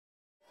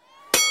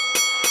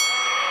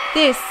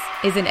This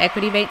is an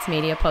Equity Mates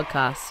Media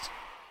podcast.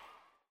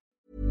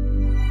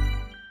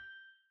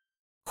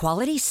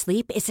 Quality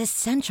sleep is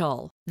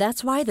essential.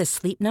 That's why the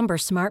Sleep Number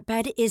Smart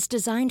Bed is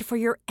designed for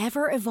your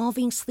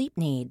ever-evolving sleep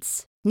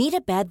needs. Need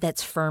a bed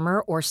that's firmer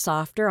or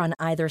softer on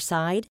either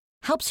side?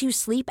 Helps you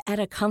sleep at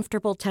a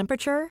comfortable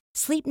temperature?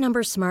 Sleep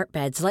Number Smart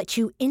Beds let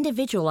you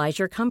individualize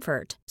your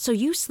comfort, so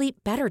you sleep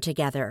better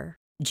together.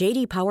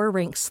 J.D. Power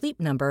ranks Sleep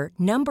Number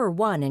number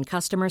 1 in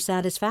customer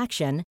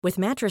satisfaction with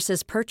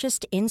mattresses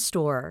purchased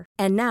in-store.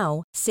 And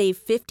now, save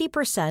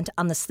 50%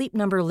 on the Sleep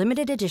Number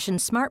Limited Edition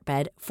Smart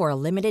Bed for a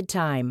limited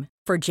time.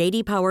 For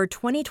J.D. Power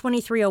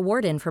 2023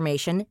 award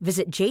information,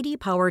 visit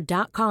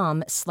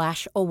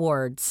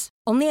jdpower.com/awards.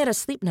 Only at a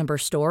Sleep Number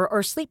store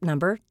or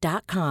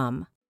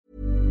sleepnumber.com.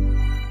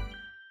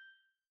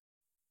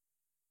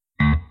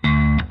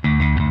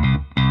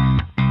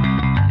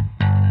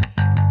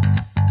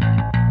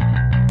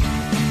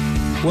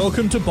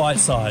 Welcome to Bite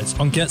Size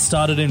on Get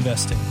Started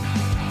Investing.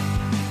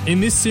 In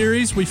this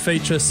series, we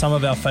feature some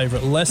of our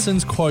favourite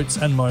lessons, quotes,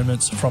 and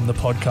moments from the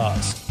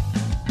podcast.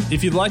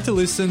 If you'd like to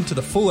listen to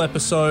the full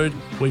episode,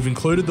 we've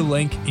included the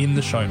link in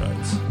the show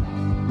notes.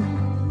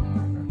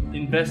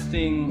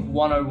 Investing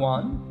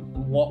 101.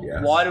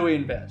 Why do we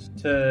invest?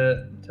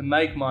 To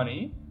make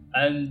money.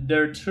 And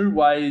there are two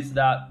ways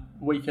that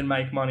we can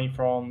make money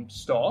from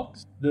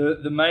stocks.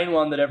 The main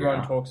one that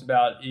everyone talks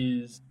about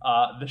is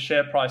the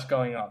share price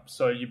going up.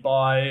 So you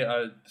buy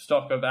a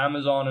stock of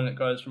Amazon and it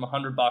goes from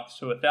 $100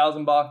 to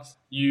 $1,000.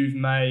 You've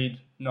made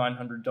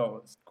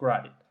 $900.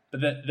 Great.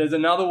 But there's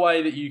another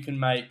way that you can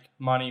make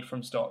money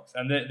from stocks.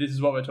 And this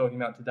is what we're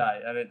talking about today.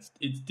 And it's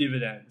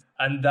dividends.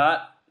 And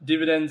that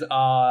dividends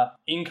are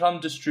income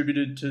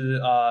distributed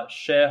to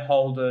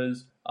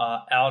shareholders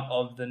out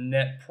of the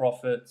net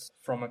profits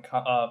from a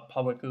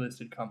publicly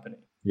listed company.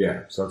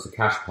 Yeah, so it's a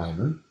cash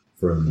payment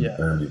from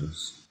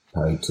earnings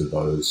paid to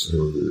those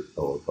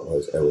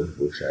those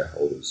eligible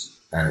shareholders,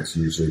 and it's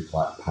usually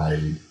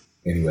paid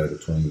anywhere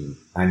between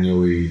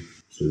annually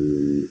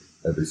to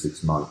every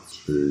 6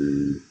 months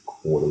to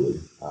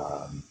quarterly,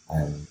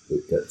 and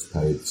it gets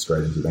paid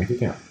straight into your bank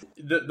account.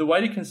 The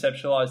way to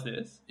conceptualize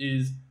this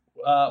is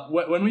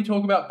when we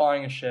talk about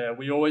buying a share,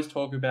 we always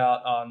talk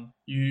about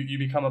you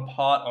become a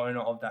part owner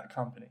of that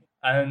company.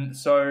 And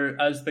so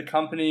as the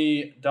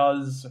company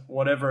does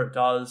whatever it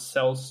does,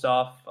 sells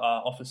stuff,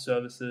 offers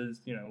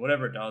services,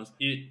 whatever it does,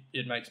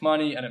 it makes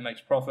money and it makes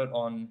profit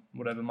on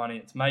whatever money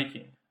it's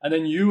making. And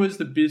then you as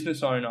the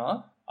business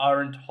owner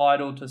are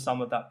entitled to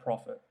some of that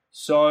profit.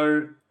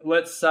 So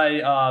let's say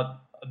a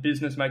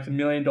business makes $1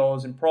 million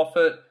in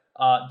profit,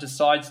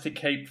 decides to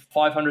keep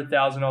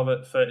 500,000 of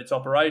it for its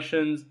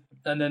operations,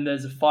 and then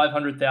there's a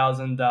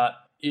 500,000 that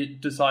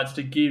it decides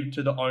to give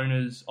to the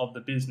owners of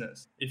the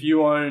business. If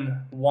you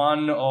own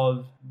one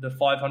of the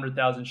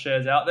 500,000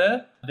 shares out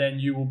there, then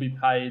you will be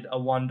paid a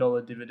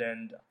 $1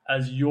 dividend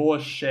as your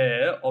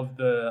share of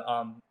the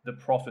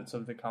profits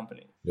of the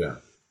company. Yeah.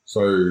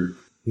 So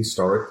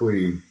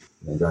historically,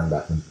 going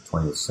back into the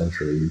 20th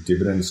century,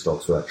 dividend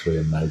stocks were actually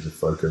a major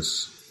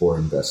focus for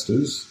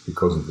investors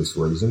because of this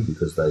reason,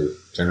 because they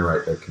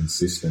generate a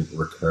consistent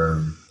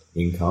recurring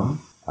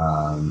income,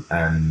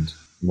 and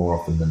more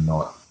often than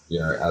not,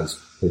 as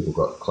people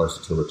got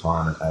closer to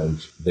retirement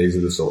age, these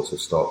are the sorts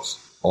of stocks,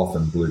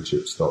 often blue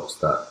chip stocks,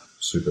 that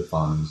super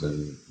funds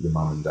and your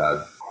mum and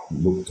dad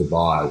look to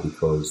buy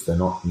because they're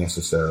not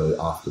necessarily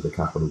after the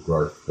capital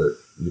growth that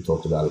you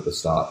talked about at the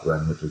start,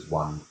 Ren, which is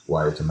one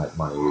way to make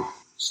money with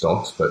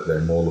stocks, but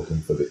they're more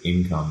looking for the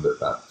income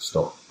that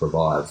stock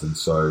provides. And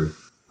so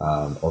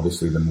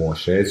obviously the more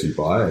shares you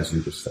buy, as you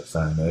were just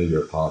saying there,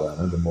 you're a part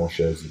owner, the more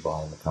shares you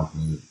buy in the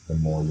company, the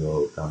more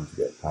you're going to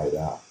get paid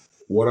out.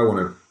 What I want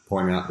to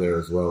point out there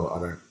as well, I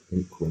don't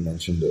think we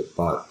mentioned it,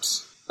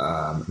 but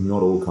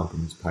not all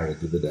companies pay a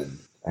dividend,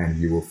 and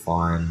you will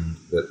find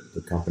that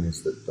the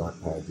companies that don't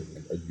pay a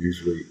dividend are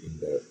usually in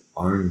their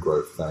own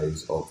growth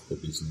phase of the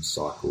business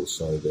cycle.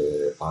 So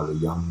they're either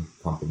young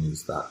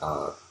companies that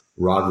are,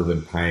 rather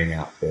than paying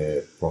out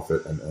their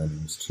profit and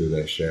earnings to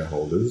their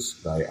shareholders,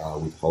 they are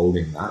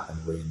withholding that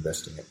and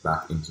reinvesting it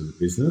back into the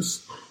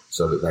business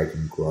so that they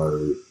can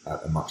grow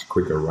at a much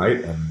quicker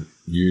rate and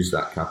use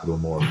that capital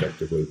more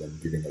effectively than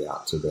giving it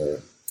out to their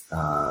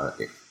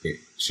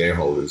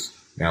shareholders.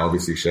 Now,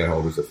 obviously,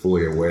 shareholders are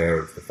fully aware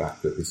of the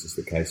fact that this is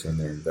the case when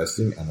they're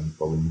investing, and I'm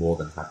probably more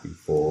than happy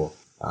for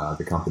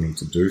the company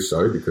to do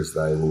so, because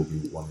they will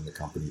be wanting the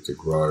company to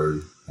grow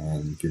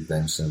and give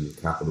them some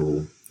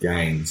capital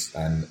gains.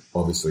 And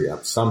obviously,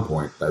 at some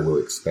point, they will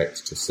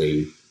expect to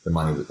see the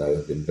money that they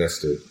have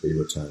invested be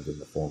returned in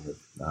the form of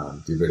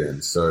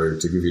dividends. So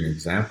to give you an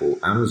example,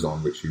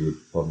 Amazon, which you would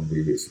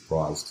probably be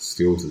surprised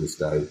still to this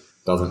day,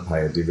 doesn't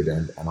pay a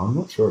dividend. And I'm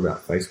not sure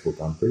about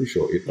Facebook. I'm pretty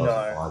sure it doesn't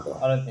either.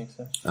 I don't think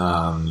so.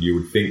 You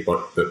would think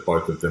that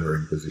both of them are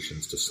in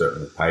positions to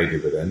certainly pay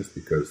dividends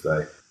because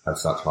they have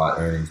such high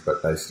earnings,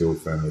 but they still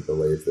firmly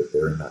believe that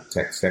they're in that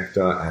tech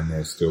sector and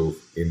they're still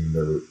in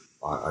the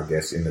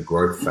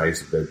growth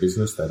phase of their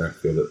business. They don't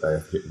feel that they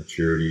have hit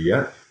maturity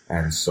yet.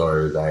 And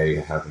so they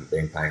haven't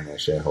been paying their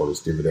shareholders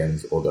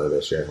dividends, although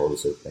their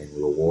shareholders have been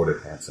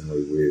rewarded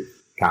handsomely with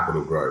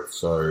capital growth.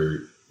 So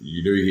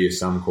you do hear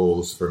some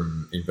calls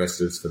from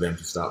investors for them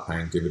to start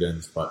paying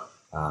dividends, but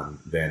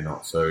they're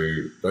not. So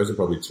those are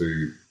probably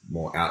two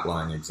more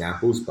outlying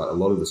examples, but a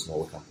lot of the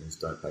smaller companies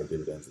don't pay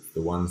dividends. It's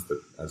the ones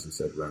that, as you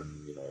said,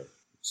 run,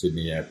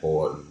 Sydney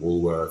Airport and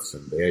Woolworths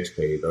and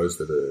BHP, those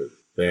that are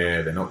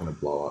there, they're not going to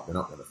blow up, they're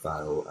not going to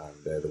fail, and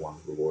they're the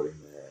ones rewarding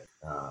their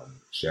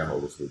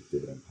shareholders with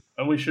dividends.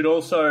 And we should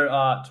also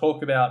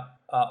talk about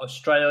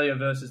Australia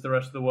versus the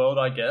rest of the world,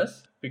 I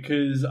guess,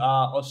 because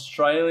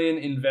Australian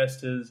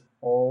investors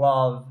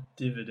love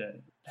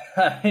dividend.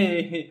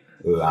 They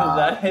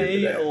love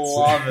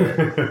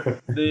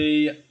it.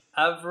 The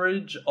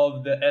average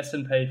of the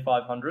S&P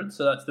 500,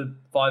 so that's the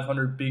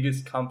 500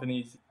 biggest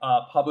companies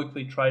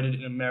publicly traded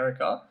in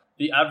America,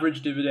 the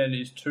average dividend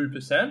is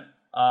 2%.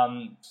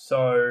 And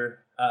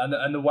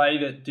the way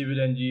that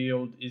dividend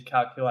yield is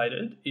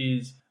calculated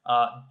is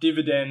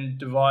dividend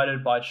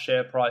divided by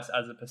share price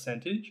as a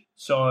percentage.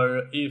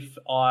 So if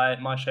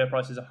my share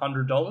price is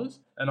 $100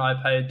 and I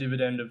pay a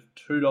dividend of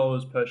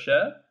 $2 per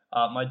share,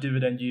 my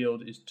dividend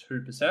yield is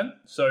 2%.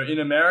 So in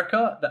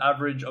America, the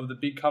average of the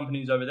big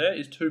companies over there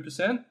is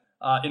 2%.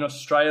 In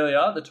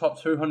Australia, the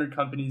top 200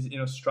 companies in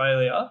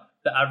Australia,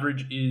 the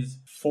average is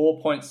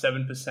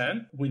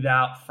 4.7%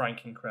 without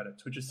franking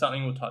credits, which is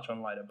something we'll touch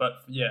on later. But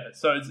yeah,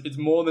 so it's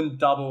more than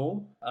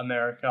double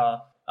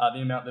America, the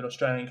amount that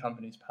Australian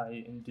companies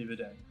pay in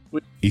dividend.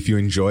 If you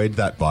enjoyed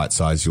that bite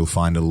size, you'll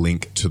find a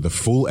link to the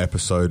full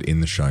episode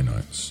in the show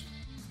notes.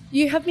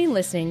 You have been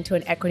listening to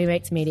an Equity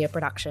Mates Media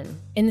production.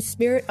 In the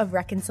spirit of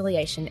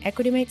reconciliation,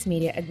 Equity Mates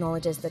Media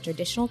acknowledges the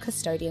traditional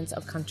custodians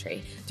of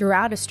country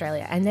throughout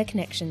Australia and their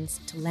connections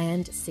to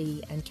land,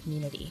 sea and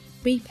community.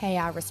 We pay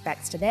our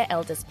respects to their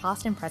elders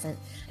past and present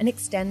and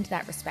extend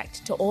that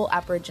respect to all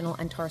Aboriginal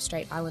and Torres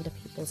Strait Islander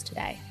peoples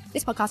today.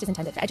 This podcast is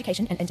intended for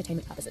education and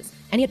entertainment purposes.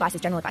 Any advice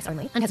is general advice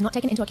only and has not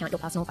taken into account your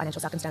personal financial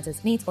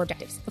circumstances, needs, or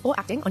objectives. Before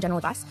acting on general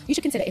advice, you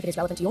should consider if it is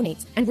relevant to your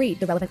needs and read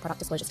the relevant product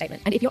disclosure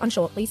statement. And if you're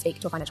unsure, please speak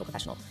to a financial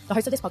professional. The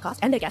hosts of this podcast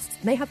and their guests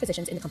may have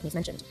positions in the companies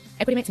mentioned.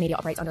 Equity Mates Media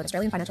operates under an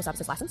Australian Financial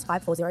Services Licence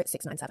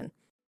 540697.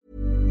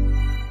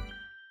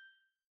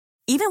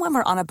 Even when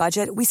we're on a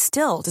budget, we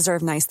still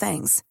deserve nice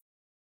things.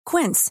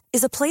 Quince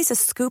is a place to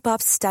scoop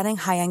up stunning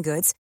high-end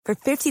goods for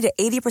 50 to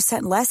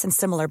 80% less than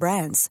similar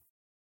brands.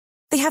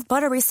 They have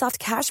buttery soft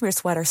cashmere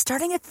sweaters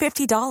starting at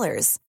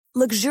 $50,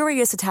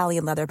 luxurious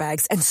Italian leather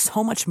bags, and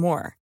so much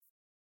more.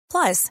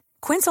 Plus,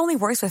 Quince only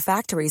works with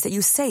factories that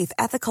use safe,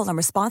 ethical, and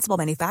responsible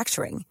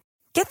manufacturing.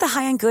 Get the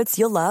high-end goods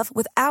you'll love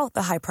without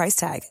the high price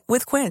tag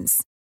with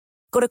Quince.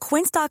 Go to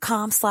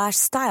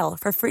quince.com/style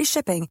for free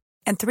shipping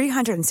and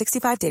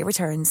 365-day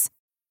returns.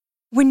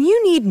 When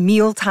you need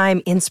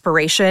mealtime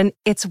inspiration,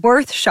 it's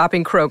worth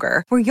shopping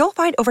Kroger, where you'll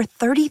find over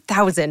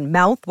 30,000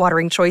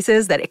 mouth-watering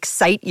choices that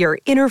excite your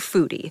inner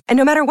foodie. And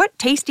no matter what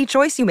tasty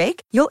choice you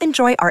make, you'll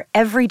enjoy our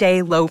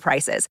everyday low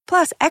prices,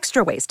 plus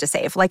extra ways to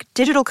save, like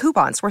digital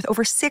coupons worth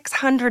over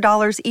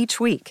 $600 each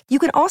week. You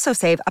can also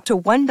save up to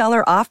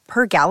 $1 off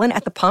per gallon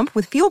at the pump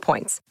with fuel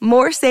points.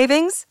 More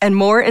savings and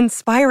more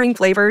inspiring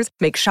flavors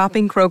make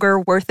shopping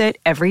Kroger worth it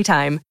every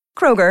time.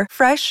 Kroger,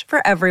 fresh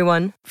for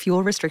everyone.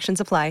 Fuel restrictions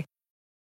apply.